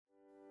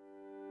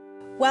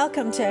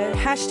Welcome to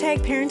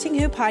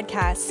 #ParentingWho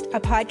podcast, a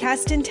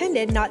podcast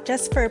intended not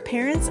just for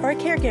parents or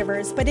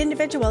caregivers, but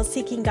individuals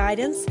seeking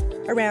guidance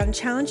around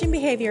challenging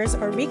behaviors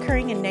or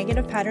recurring and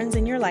negative patterns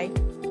in your life.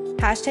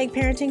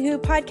 #ParentingWho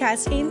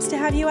podcast aims to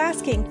have you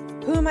asking,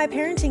 who am I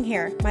parenting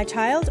here, my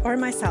child or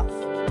myself?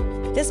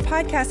 This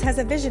podcast has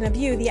a vision of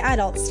you, the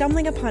adult,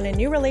 stumbling upon a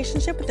new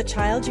relationship with the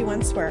child you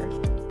once were.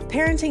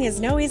 Parenting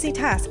is no easy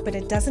task, but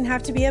it doesn't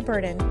have to be a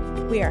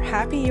burden. We are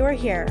happy you are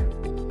here.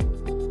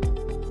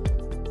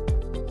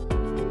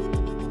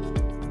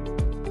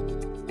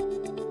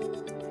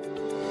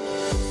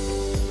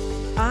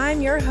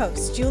 I'm your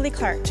host, Julie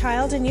Clark,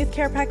 child and youth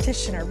care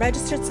practitioner,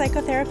 registered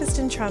psychotherapist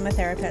and trauma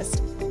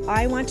therapist.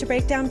 I want to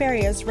break down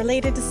barriers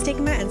related to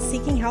stigma and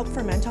seeking help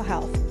for mental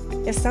health.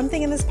 If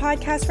something in this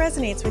podcast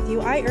resonates with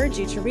you, I urge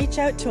you to reach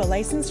out to a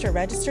licensed or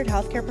registered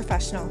healthcare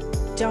professional.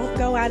 Don't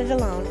go at it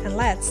alone, and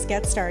let's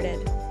get started.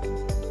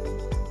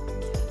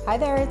 Hi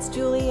there, it's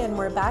Julie, and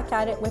we're back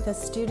at it with a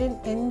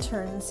student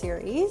intern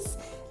series.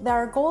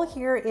 Our goal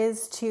here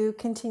is to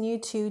continue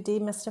to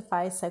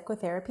demystify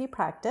psychotherapy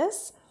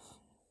practice.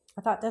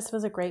 I thought this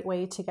was a great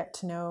way to get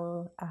to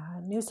know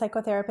new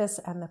psychotherapists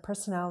and the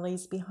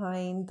personalities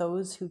behind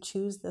those who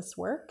choose this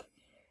work,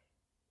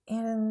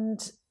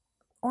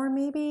 or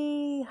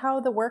maybe how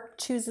the work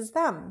chooses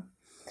them.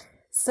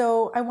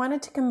 So I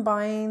wanted to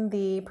combine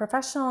the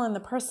professional and the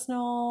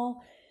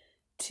personal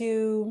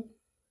to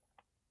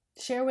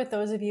share with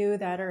those of you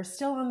that are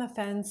still on the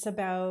fence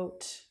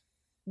about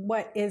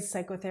what is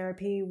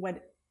psychotherapy,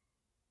 what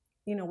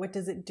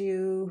does it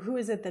do, who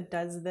is it that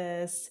does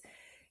this.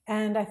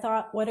 And I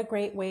thought what a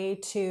great way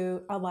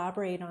to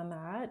elaborate on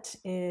that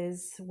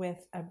is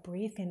with a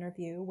brief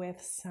interview with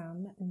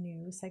some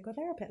new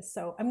psychotherapists.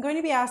 So I'm going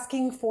to be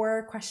asking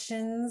for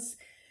questions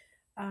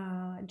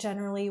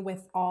generally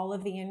with all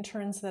of the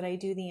interns that I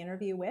do the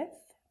interview with,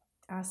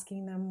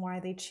 asking them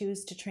why they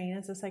choose to train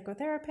as a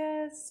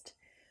psychotherapist,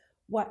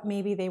 what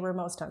maybe they were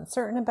most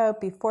uncertain about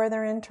before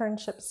their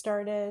internship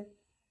started,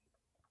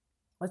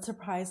 what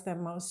surprised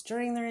them most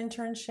during their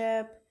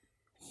internship,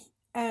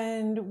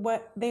 and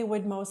what they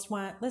would most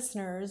want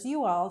listeners,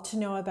 you all, to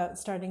know about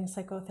starting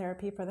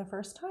psychotherapy for the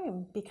first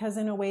time. Because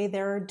in a way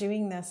they're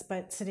doing this,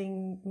 but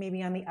sitting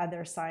maybe on the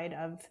other side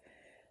of,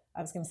 I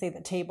was going to say the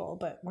table,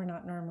 but we're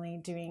not normally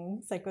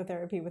doing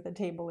psychotherapy with a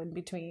table in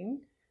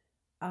between.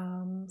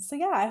 So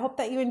yeah, I hope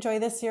that you enjoy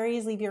this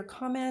series. Leave your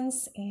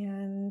comments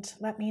and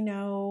let me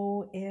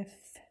know if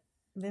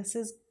this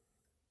is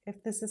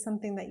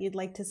something that you'd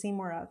like to see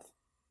more of.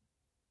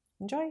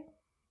 Enjoy.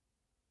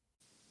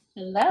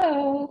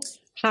 Hello.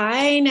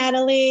 Hi,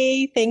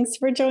 Natalie. Thanks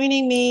for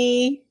joining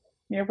me.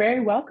 You're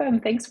very welcome.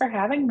 Thanks for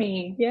having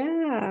me.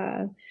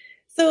 Yeah.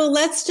 So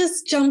let's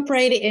just jump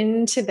right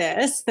into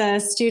this, the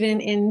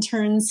student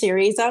intern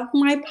series of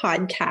my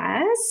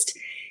podcast.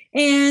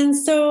 And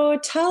so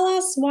tell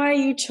us why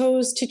you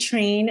chose to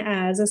train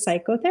as a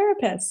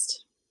psychotherapist.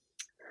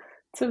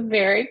 It's a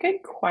very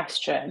good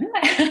question.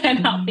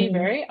 And I'll be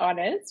very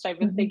honest. I've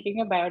been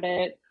thinking about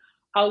it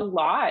a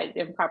lot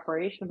in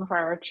preparation for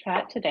our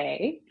chat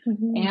today.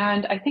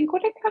 And I think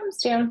what it comes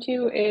down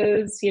to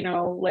is,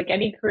 like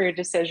any career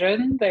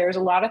decision, there's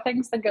a lot of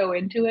things that go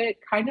into it,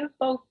 kind of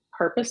both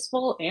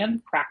purposeful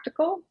and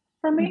practical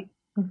for me.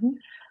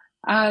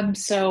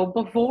 So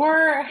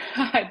before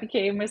I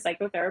became a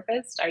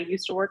psychotherapist, I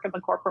used to work in the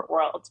corporate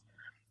world.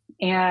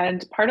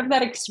 And part of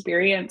that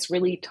experience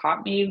really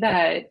taught me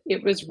that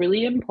it was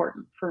really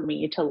important for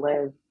me to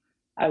live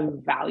a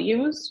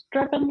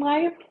values-driven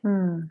life.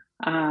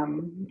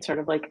 Sort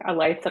of like a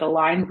life that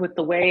aligned with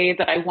the way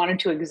that I wanted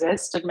to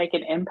exist and make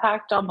an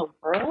impact on the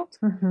world.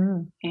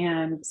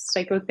 And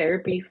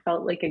psychotherapy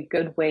felt like a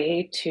good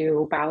way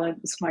to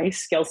balance my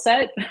skill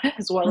set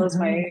as well as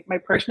my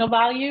personal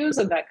values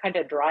and that kind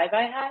of drive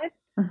I had.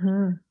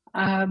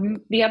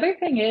 The other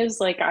thing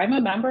is, I'm a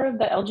member of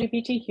the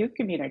LGBTQ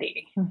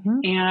community.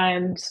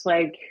 And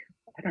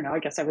I don't know, I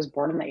guess I was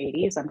born in the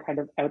 80s. I'm kind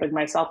of outing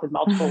myself in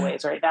multiple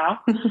ways right now.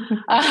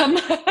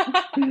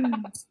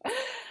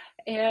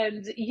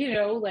 And,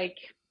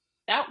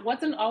 that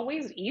wasn't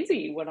always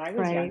easy when I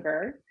was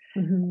younger.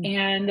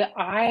 And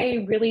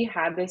I really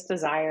had this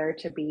desire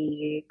to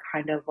be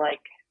kind of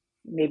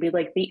maybe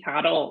the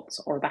adult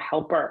or the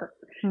helper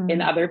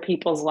in other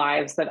people's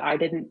lives that I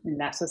didn't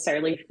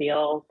necessarily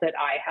feel that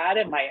I had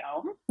in my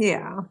own.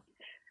 Yeah.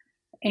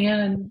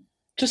 And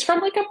just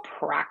from a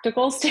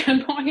practical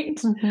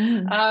standpoint,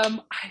 I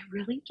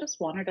really just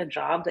wanted a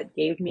job that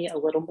gave me a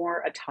little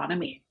more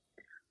autonomy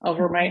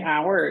over my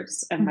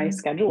hours and my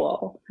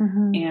schedule.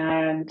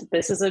 And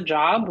this is a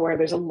job where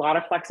there's a lot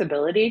of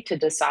flexibility to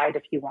decide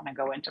if you want to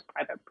go into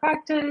private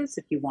practice,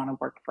 if you want to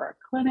work for a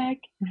clinic,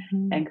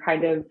 and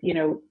kind of,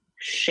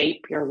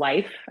 shape your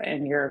life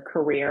and your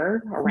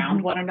career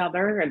around one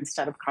another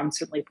instead of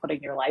constantly putting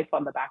your life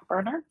on the back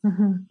burner.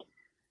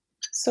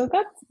 So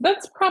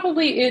that's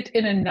probably it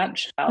in a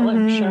nutshell.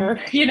 I'm Mm-hmm. sure,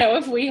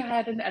 if we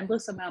had an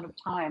endless amount of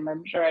time,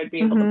 I'm sure I'd be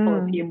able to pull a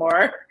Mm-hmm. few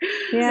more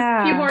few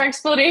Yeah. more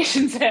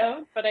explanations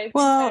out, but I think that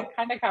Well,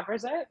 kind of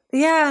covers it.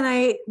 yeah, and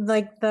I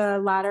like the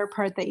latter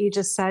part that you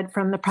just said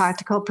from the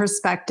practical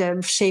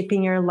perspective,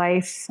 shaping your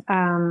life.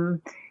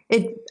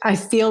 It, I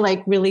feel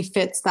like, really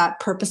fits that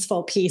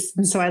purposeful piece.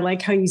 And so I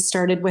like how you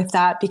started with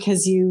that,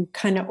 because you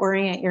kind of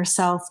orient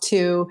yourself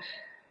to,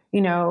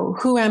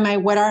 who am I?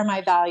 What are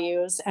my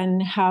values?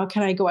 And how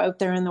can I go out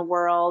there in the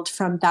world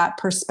from that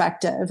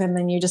perspective? And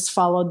then you just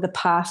followed the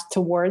path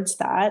towards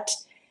that.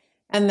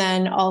 And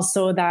then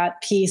also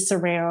that piece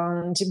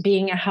around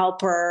being a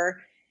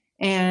helper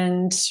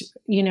and,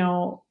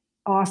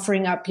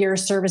 offering up your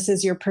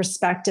services, your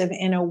perspective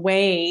in a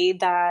way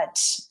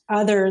that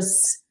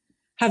others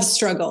have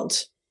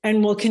struggled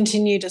and will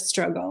continue to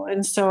struggle.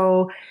 And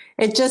so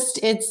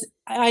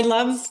I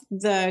love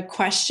the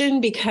question,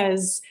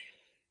 because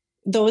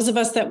those of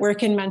us that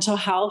work in mental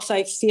health,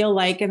 I feel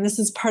like, and this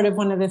is part of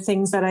one of the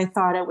things that I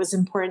thought it was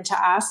important to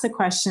ask the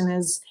question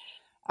is,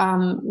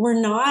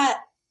 we're not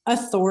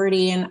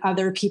authority in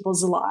other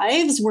people's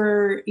lives.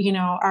 We're,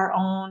 our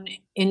own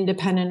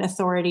independent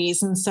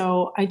authorities. And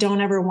so I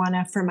don't ever want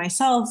to, for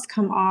myself,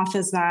 come off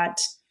as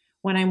that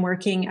when I'm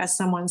working as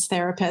someone's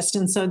therapist.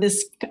 And so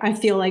this, I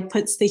feel like,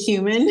 puts the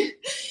human,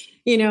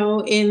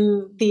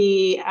 in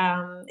the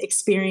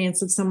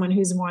experience of someone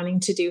who's wanting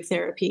to do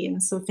therapy.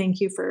 And so thank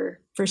you for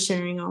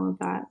sharing all of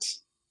that.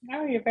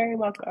 Oh, you're very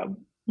welcome.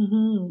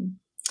 Mm-hmm.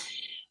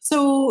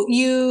 So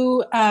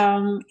you,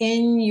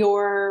 in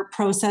your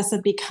process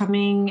of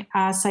becoming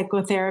a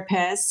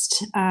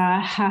psychotherapist,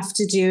 have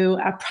to do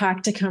a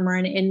practicum or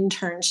an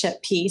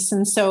internship piece.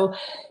 And so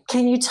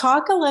can you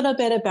talk a little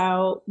bit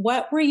about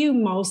what were you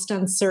most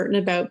uncertain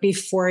about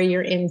before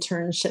your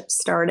internship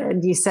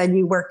started? You said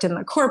you worked in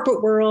the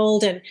corporate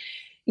world, and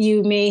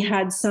you may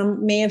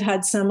have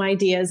had some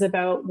ideas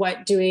about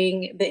what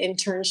doing the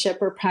internship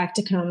or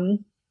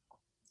practicum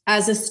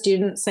as a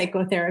student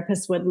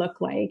psychotherapist would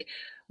look like.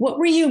 What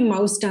were you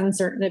most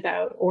uncertain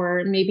about,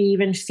 or maybe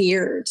even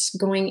feared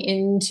going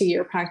into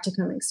your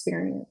practicum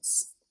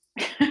experience?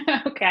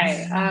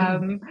 Okay.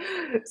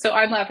 So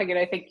I'm laughing, and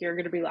I think you're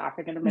going to be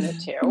laughing in a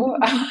minute too.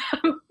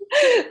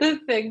 The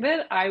thing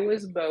that I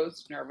was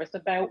most nervous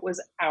about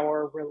was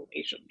our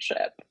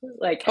relationship.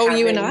 Like Oh,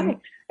 you and I?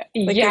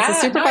 Like as a yeah,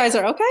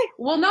 supervisor? Okay.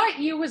 not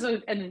you as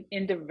an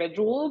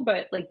individual,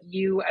 but like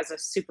you as a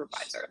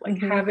supervisor, like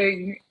Mm-hmm.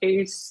 having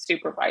a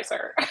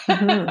supervisor.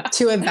 Mm-hmm.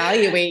 To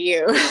evaluate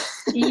you.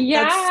 That's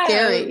Yeah,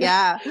 scary.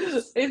 Yeah.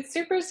 it's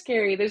super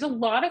scary. There's a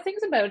lot of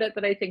things about it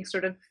that I think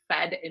sort of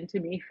fed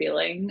into me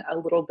feeling a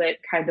little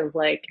bit kind of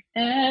like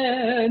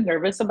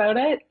nervous about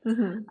it.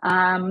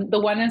 Mm-hmm. The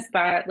one is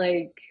that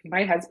like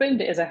my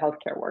husband is a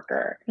healthcare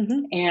worker,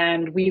 Mm-hmm.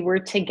 and we were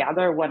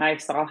together when I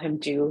saw him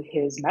do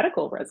his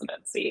medical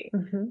residency.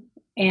 Mm-hmm.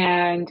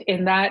 And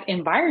in that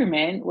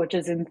environment, which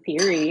is in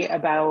theory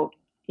about,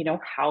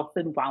 health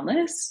and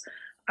wellness,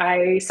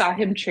 I saw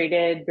him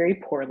treated very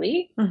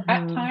poorly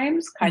at Mm-hmm.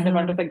 times, kind of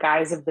under Mm-hmm. the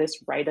guise of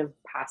this rite of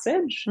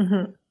passage,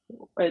 Mm-hmm.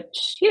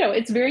 which,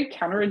 it's very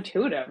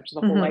counterintuitive to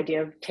the whole Mm-hmm.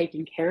 idea of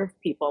taking care of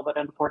people, but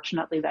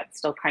unfortunately that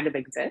still kind of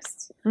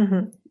exists.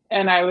 Mm-hmm.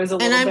 And I was a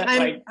And little bit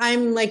like,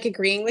 I'm like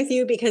agreeing with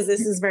you, because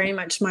this is very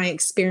much my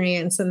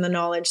experience and the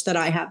knowledge that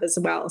I have as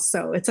well.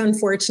 So it's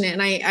unfortunate.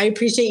 And I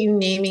appreciate you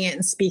naming it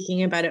and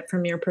speaking about it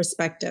from your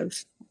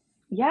perspective.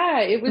 yeah,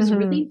 it was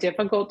really Mm-hmm.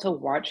 difficult to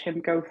watch him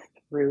go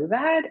through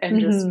that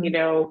and just,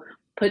 Mm-hmm.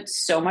 put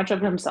so much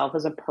of himself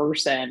as a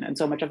person and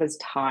so much of his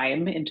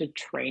time into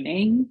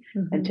training,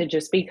 and Mm-hmm. to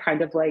just be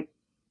kind of like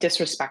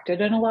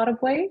disrespected in a lot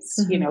of ways,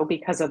 Mm-hmm.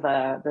 because of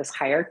this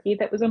hierarchy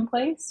that was in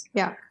place.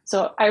 Yeah.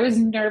 So I was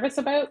nervous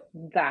about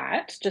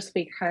that, just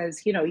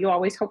because, you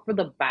always hope for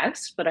the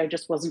best, but I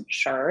just wasn't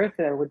sure if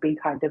there would be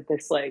kind of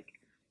this like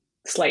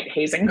slight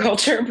hazing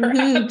culture, Mm-hmm.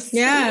 perhaps.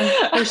 Yeah,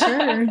 for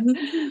sure.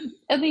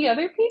 And the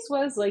other piece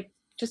was like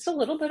just a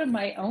little bit of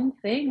my own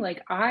thing.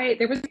 Like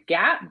there was a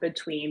gap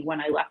between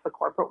when I left the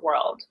corporate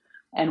world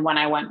and when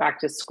I went back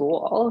to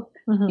school.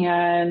 Mm-hmm.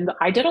 And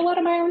I did a lot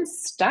of my own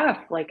stuff.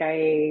 Like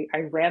I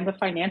ran the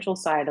financial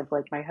side of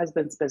like my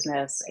husband's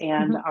business,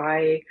 and Mm-hmm.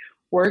 I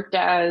worked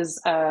as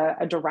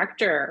a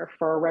director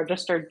for a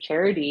registered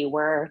charity,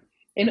 where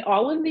in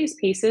all of these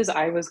pieces,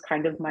 I was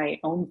kind of my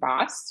own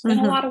boss in a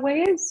Mm-hmm. lot of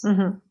ways.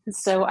 Mm-hmm.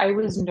 So I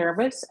was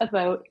nervous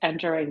about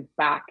entering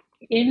back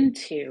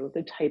into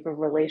the type of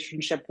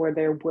relationship where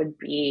there would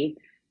be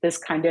this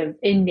kind of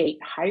innate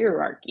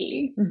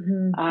hierarchy.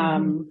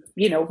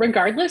 Mm-hmm.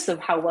 Regardless of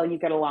how well you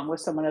get along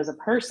with someone as a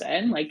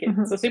person, like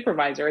Mm-hmm. it's a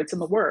supervisor, it's in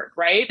the word,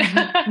 right?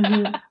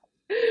 Mm-hmm.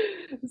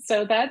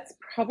 So that's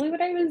probably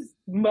what I was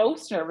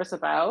most nervous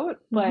about.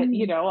 But,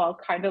 Mm-hmm. I'll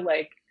kind of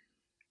like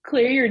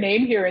clear your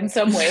name here in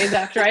some ways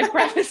after I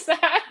preface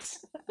that.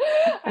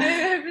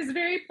 I was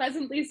very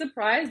pleasantly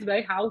surprised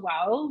by how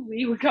well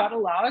we got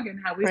along and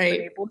how we've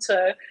been able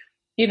to,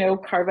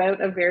 carve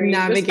out a very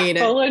Navigate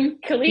respectful it.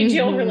 and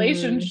collegial Mm-hmm.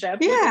 relationship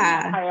within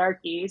that Yeah.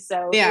 hierarchy.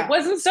 So it Yeah.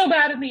 wasn't so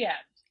bad in the end.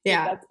 think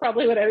Yeah. that's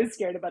probably what I was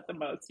scared about the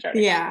most.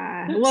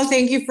 Yeah. Well,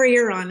 thank you for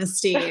your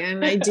honesty.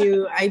 And I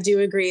do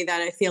agree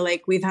that I feel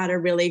like we've had a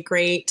really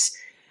great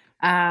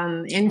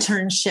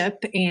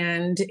internship,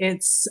 and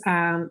it's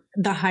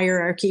the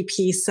hierarchy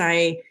piece.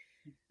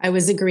 I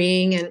was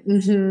agreeing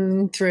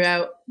and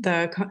throughout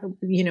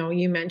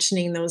you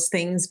mentioning those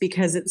things,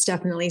 because it's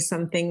definitely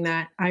something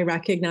that I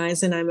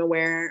recognize and I'm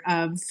aware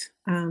of,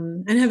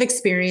 and have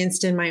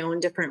experienced in my own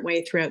different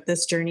way throughout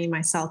this journey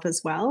myself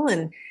as well,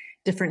 and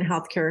different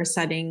healthcare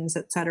settings,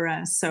 et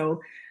cetera.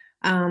 So,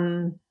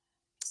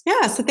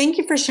 so thank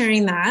you for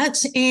sharing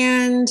that.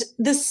 And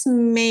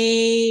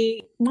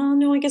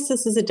I guess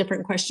this is a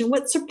different question.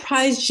 What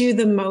surprised you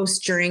the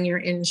most during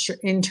your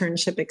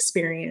internship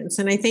experience?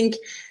 And I think,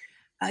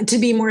 to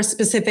be more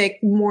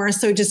specific, more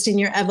so just in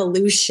your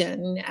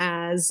evolution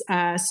as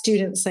a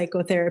student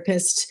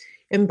psychotherapist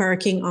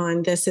embarking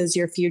on this as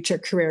your future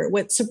career,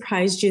 what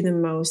surprised you the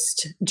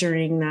most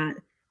during that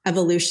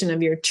evolution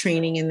of your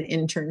training in the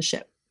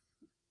internship?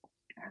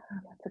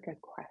 That's a good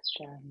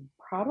question.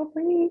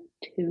 Probably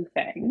two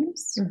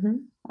things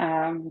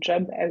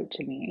jump out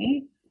to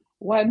me.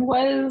 One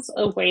was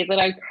a way that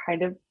I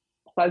kind of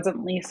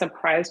pleasantly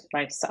surprised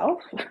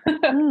myself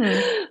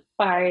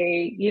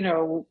by,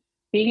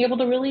 being able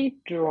to really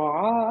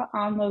draw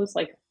on those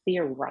like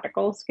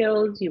theoretical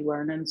skills you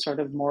learn in sort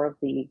of more of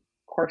the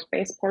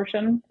course-based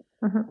portion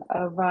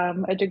of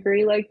a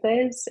degree like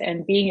this,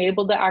 and being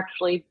able to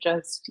actually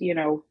just,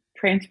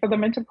 transfer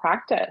them into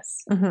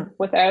practice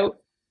without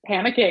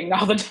panicking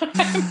all the time.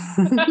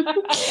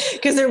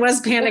 Because there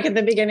was panic at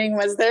the beginning,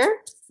 was there?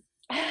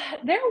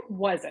 There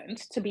wasn't,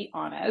 to be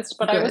honest,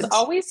 but I was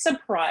always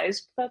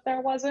surprised that there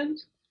wasn't.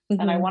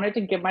 And I wanted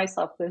to give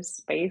myself this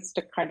space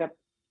to kind of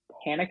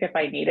panic if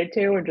I needed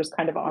to, or just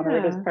kind of honor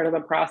it as part of the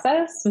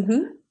process.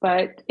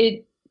 But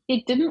it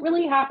didn't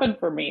really happen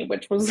for me,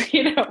 which was,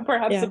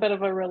 perhaps a bit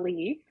of a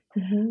relief.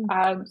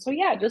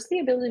 Just the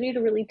ability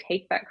to really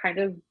take that kind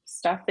of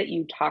stuff that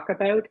you talk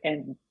about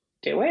and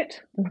do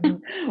it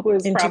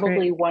was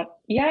probably one.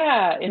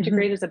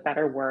 Integrate is a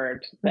better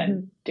word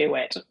than do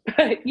it.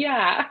 But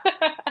yeah.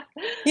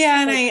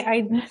 And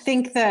I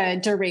think the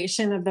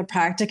duration of the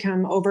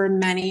practicum over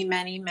many,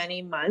 many,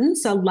 many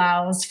months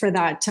allows for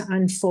that to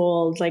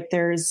unfold. Like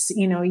there's,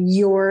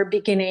 your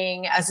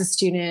beginning as a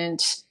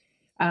student,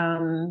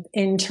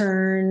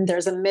 intern,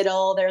 there's a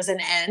middle, there's an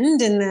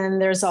end, and then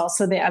there's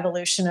also the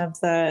evolution of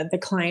the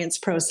client's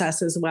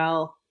process as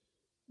well.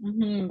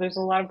 There's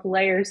a lot of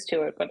layers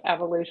to it, but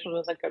evolution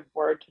is a good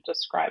word to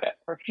describe it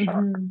for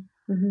sure.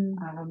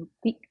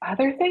 The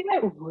other thing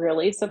that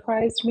really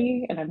surprised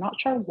me, and I'm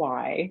not sure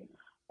why,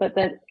 but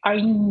that I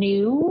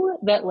knew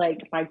that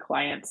like my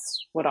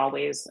clients would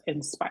always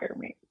inspire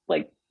me.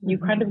 Like you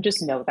kind of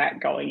just know that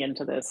going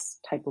into this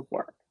type of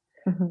work.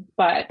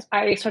 But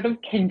I sort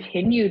of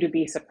continue to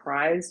be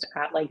surprised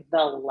at like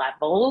the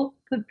level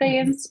that they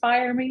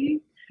inspire me,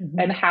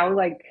 and how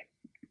like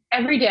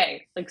every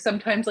day, like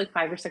sometimes like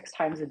 5 or 6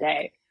 times a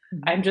day,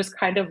 I'm just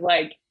kind of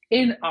like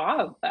in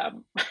awe of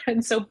them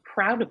and so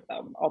proud of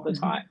them all the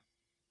time.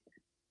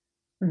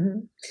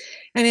 And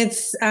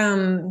it's,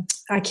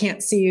 I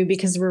can't see you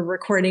because we're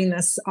recording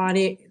this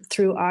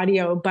through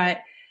audio, but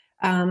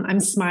I'm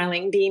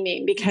smiling,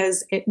 beaming,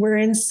 because we're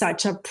in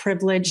such a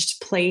privileged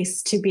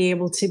place to be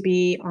able to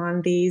be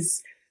on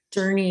these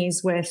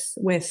journeys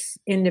with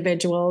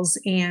individuals,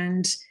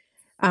 and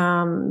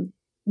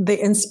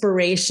the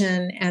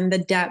inspiration and the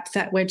depth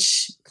at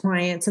which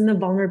clients, and the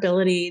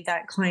vulnerability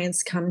that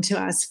clients come to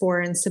us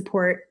for and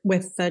support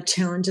with the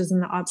challenges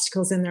and the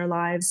obstacles in their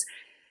lives.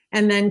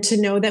 And then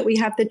to know that we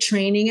have the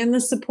training and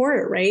the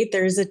support, right?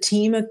 There's a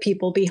team of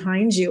people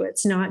behind you.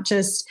 It's not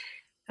just,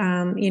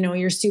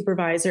 your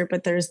supervisor,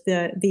 but there's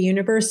the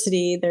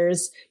university,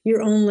 there's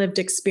your own lived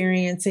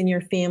experience in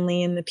your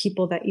family and the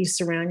people that you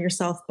surround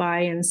yourself by.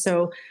 And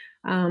so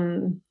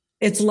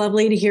it's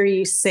lovely to hear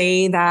you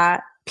say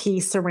that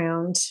piece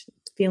around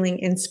feeling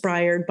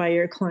inspired by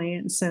your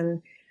clients.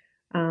 And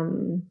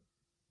so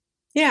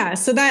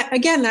that,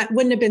 again, that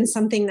wouldn't have been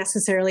something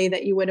necessarily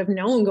that you would have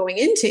known going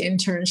into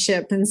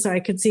internship. And so I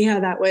could see how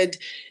that would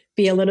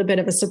be a little bit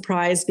of a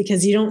surprise,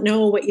 because you don't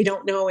know what you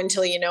don't know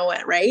until you know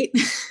it, right?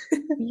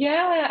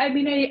 Yeah, I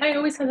mean, I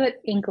always had that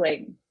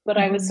inkling, but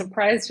I was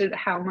surprised at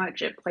how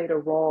much it played a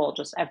role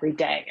just every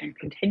day, and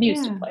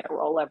continues to play a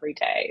role every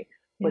day,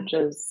 which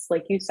is,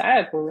 like you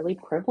said, we're really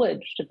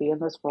privileged to be in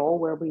this role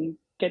where we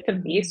get to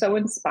be so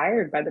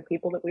inspired by the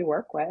people that we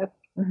work with.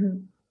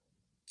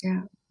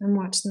 Yeah, and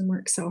watch them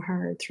work so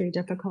hard through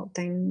difficult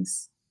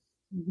things.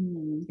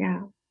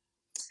 Yeah.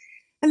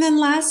 And then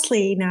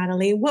lastly,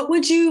 Natalie, what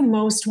would you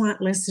most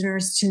want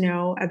listeners to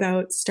know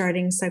about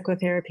starting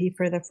psychotherapy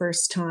for the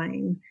first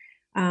time?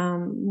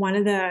 One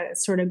of the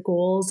sort of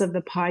goals of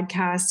the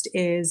podcast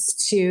is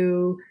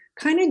to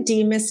kind of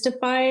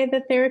demystify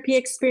the therapy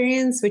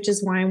experience, which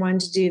is why I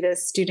wanted to do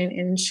this student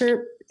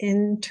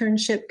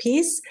internship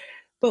piece.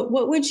 But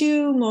what would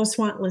you most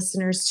want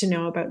listeners to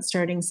know about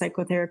starting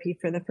psychotherapy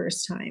for the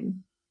first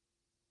time?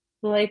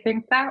 Well, I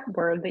think that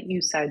word that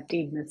you said,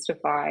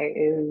 demystify,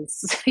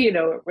 is,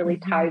 it really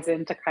ties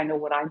into kind of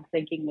what I'm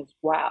thinking as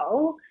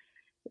well,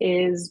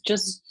 is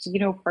just,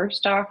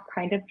 first off,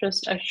 kind of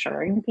just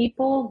assuring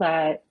people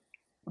that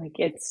like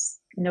it's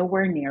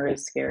nowhere near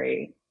as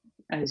scary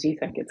as you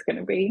think it's going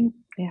to be.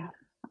 Yeah.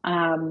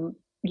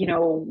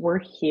 We're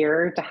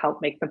here to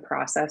help make the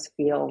process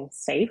feel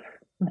safe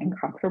and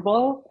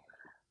comfortable.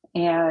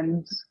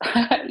 And,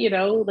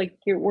 like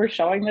we're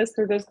showing this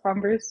through this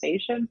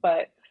conversation,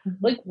 but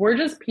like we're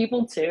just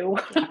people too.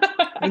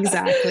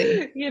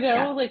 Exactly.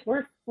 Like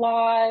we're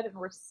flawed and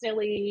we're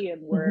silly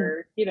and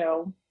we're,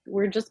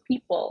 we're just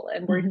people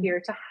and we're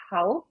here to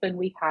help. And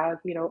we have,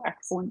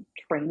 excellent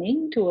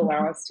training to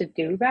allow us to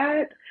do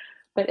that.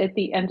 But at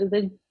the end of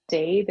the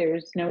day,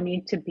 there's no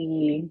need to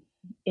be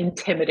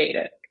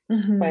intimidated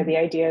by the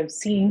idea of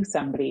seeing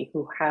somebody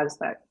who has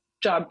that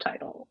job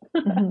title.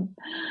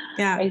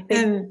 Yeah. I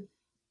think,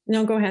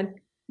 no, go ahead.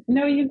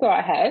 No, you go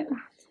ahead.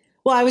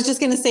 Well, I was just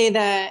going to say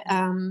that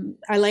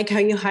I like how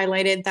you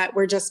highlighted that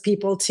we're just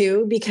people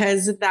too,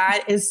 because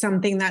that is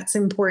something that's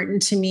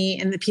important to me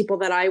and the people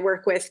that I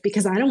work with,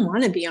 because I don't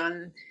want to be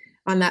on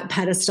that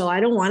pedestal. I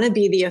don't want to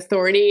be the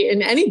authority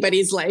in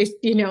anybody's life.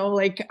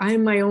 Like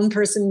I'm my own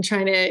person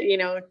trying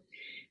to,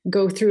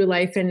 go through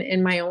life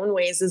in my own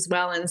ways as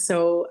well. And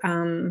so,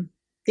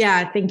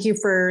 thank you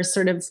for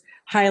sort of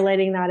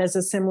highlighting that as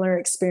a similar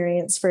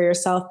experience for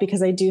yourself,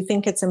 because I do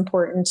think it's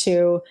important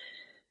to,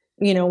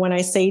 when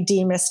I say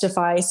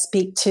demystify,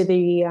 speak to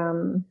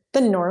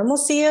the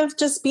normalcy of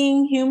just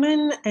being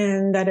human,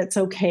 and that it's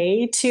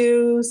okay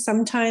to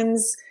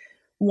sometimes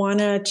want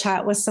to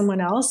chat with someone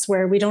else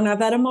where we don't have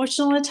that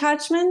emotional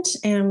attachment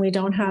and we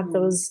don't have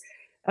those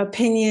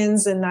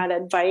opinions and that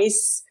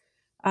advice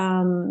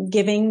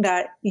giving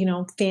that,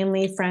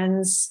 family,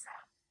 friends,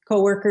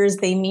 coworkers,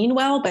 they mean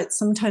well, but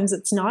sometimes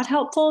it's not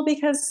helpful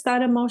because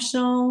that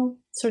emotional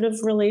sort of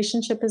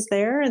relationship is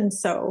there. And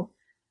so,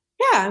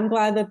 yeah, I'm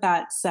glad that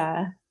that's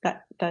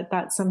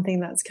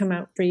something that's come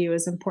out for you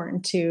is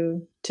important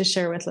to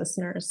share with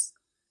listeners.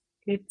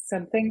 It's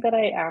something that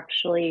I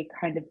actually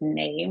kind of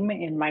name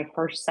in my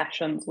first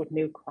sessions with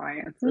new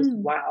clients as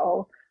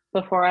well,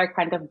 before I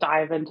kind of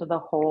dive into the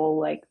whole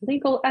like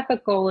legal,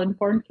 ethical,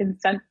 informed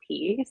consent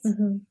piece.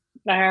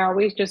 I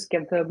always just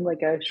give them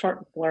like a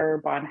short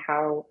blurb on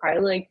how I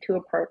like to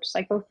approach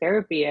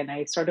psychotherapy. And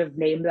I sort of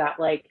name that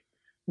like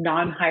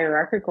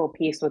non-hierarchical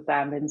piece with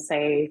them and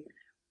say,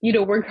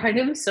 we're kind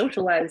of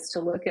socialized to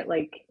look at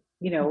like,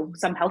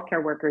 some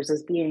healthcare workers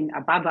as being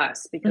above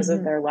us because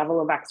of their level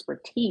of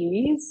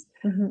expertise.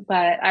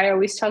 But I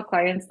always tell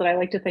clients that I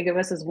like to think of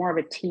us as more of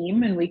a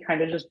team, and we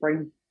kind of just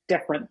bring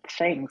different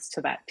things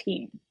to that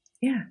team.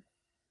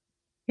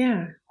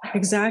 Yeah,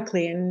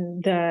 exactly.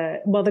 And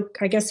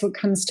I guess what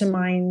comes to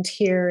mind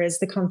here is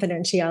the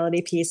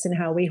confidentiality piece and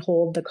how we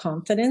hold the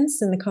confidence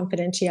and the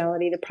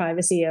confidentiality, the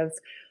privacy of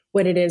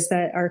what it is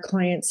that our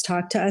clients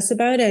talk to us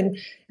about and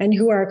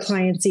who our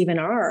clients even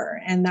are.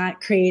 And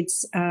that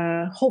creates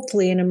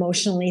hopefully an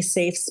emotionally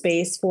safe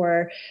space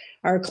for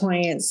our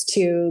clients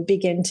to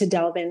begin to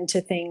delve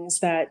into things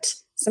that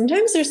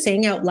sometimes they're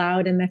saying out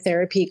loud in the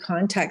therapy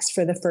context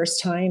for the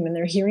first time, and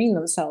they're hearing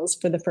themselves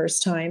for the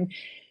first time.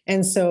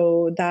 And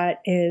so that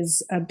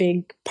is a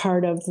big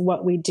part of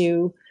what we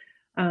do.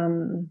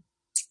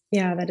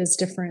 That is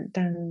different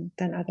than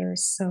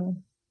others. So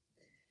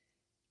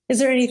is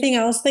there anything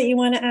else that you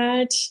want to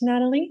add,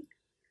 Natalie?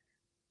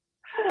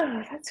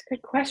 Oh, that's a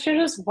good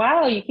question as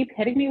well. You keep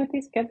hitting me with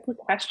these good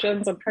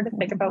questions. I'm trying to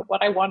think about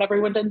what I want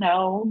everyone to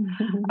know.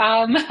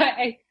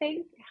 I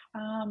think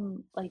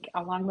like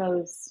along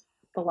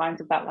the lines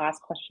of that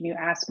last question you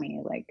asked me,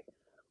 like,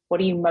 what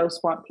do you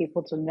most want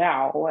people to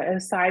know?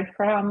 Aside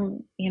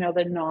from,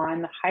 the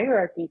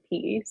non-hierarchy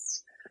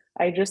piece,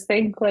 I just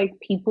think like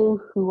people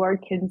who are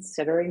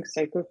considering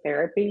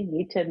psychotherapy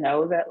need to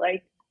know that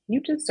like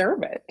you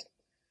deserve it.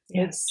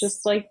 Yes. It's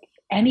just like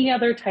any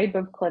other type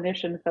of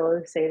clinician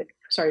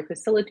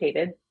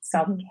facilitated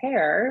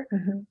self-care,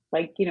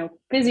 like,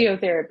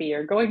 physiotherapy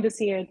or going to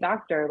see a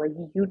doctor, like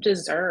you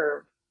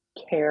deserve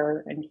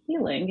care and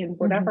healing in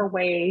whatever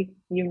way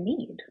you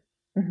need.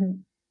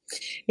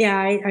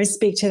 Yeah, I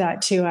speak to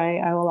that too.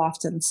 I will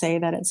often say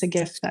that it's a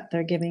gift that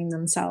they're giving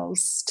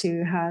themselves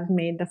to have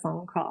made the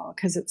phone call,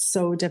 because it's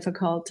so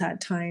difficult at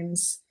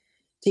times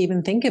to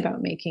even think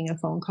about making a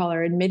phone call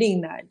or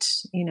admitting that,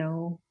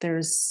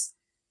 there's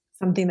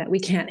something that we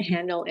can't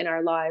handle in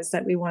our lives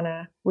that we want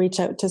to reach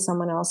out to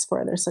someone else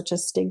for. There's such a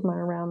stigma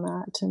around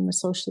that, and we're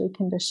socially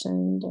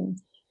conditioned.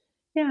 And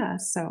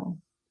so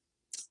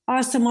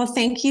awesome. Well,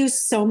 thank you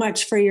so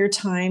much for your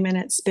time. And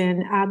it's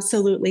been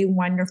absolutely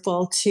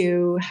wonderful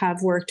to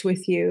have worked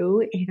with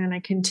you. And I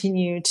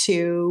continue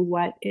to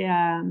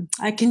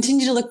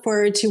look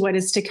forward to what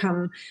is to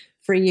come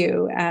for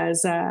you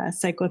as a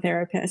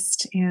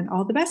psychotherapist, and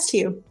all the best to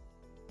you.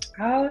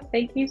 Oh,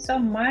 thank you so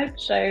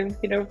much. I've,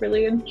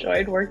 really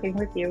enjoyed working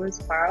with you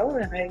as well.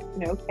 And I,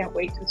 can't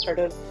wait to sort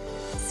of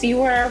see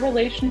where our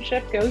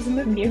relationship goes in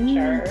the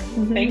future.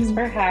 Thanks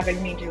for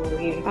having me,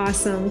 Julie.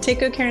 Awesome. Take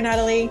good care,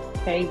 Natalie.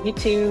 Okay, you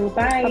too.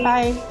 Bye.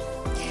 Bye-bye.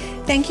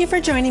 Thank you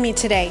for joining me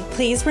today.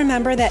 Please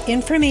remember that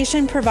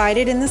information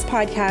provided in this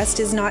podcast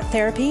is not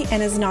therapy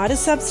and is not a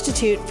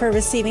substitute for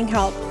receiving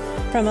help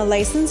from a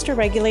licensed or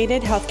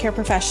regulated healthcare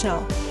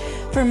professional.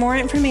 For more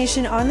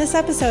information on this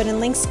episode and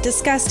links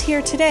discussed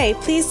here today,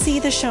 please see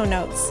the show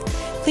notes.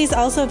 Please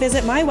also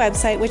visit my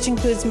website, which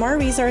includes more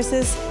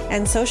resources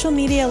and social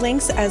media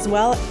links, as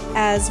well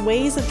as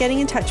ways of getting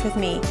in touch with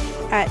me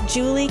at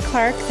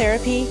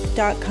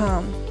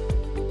julieclarktherapy.com.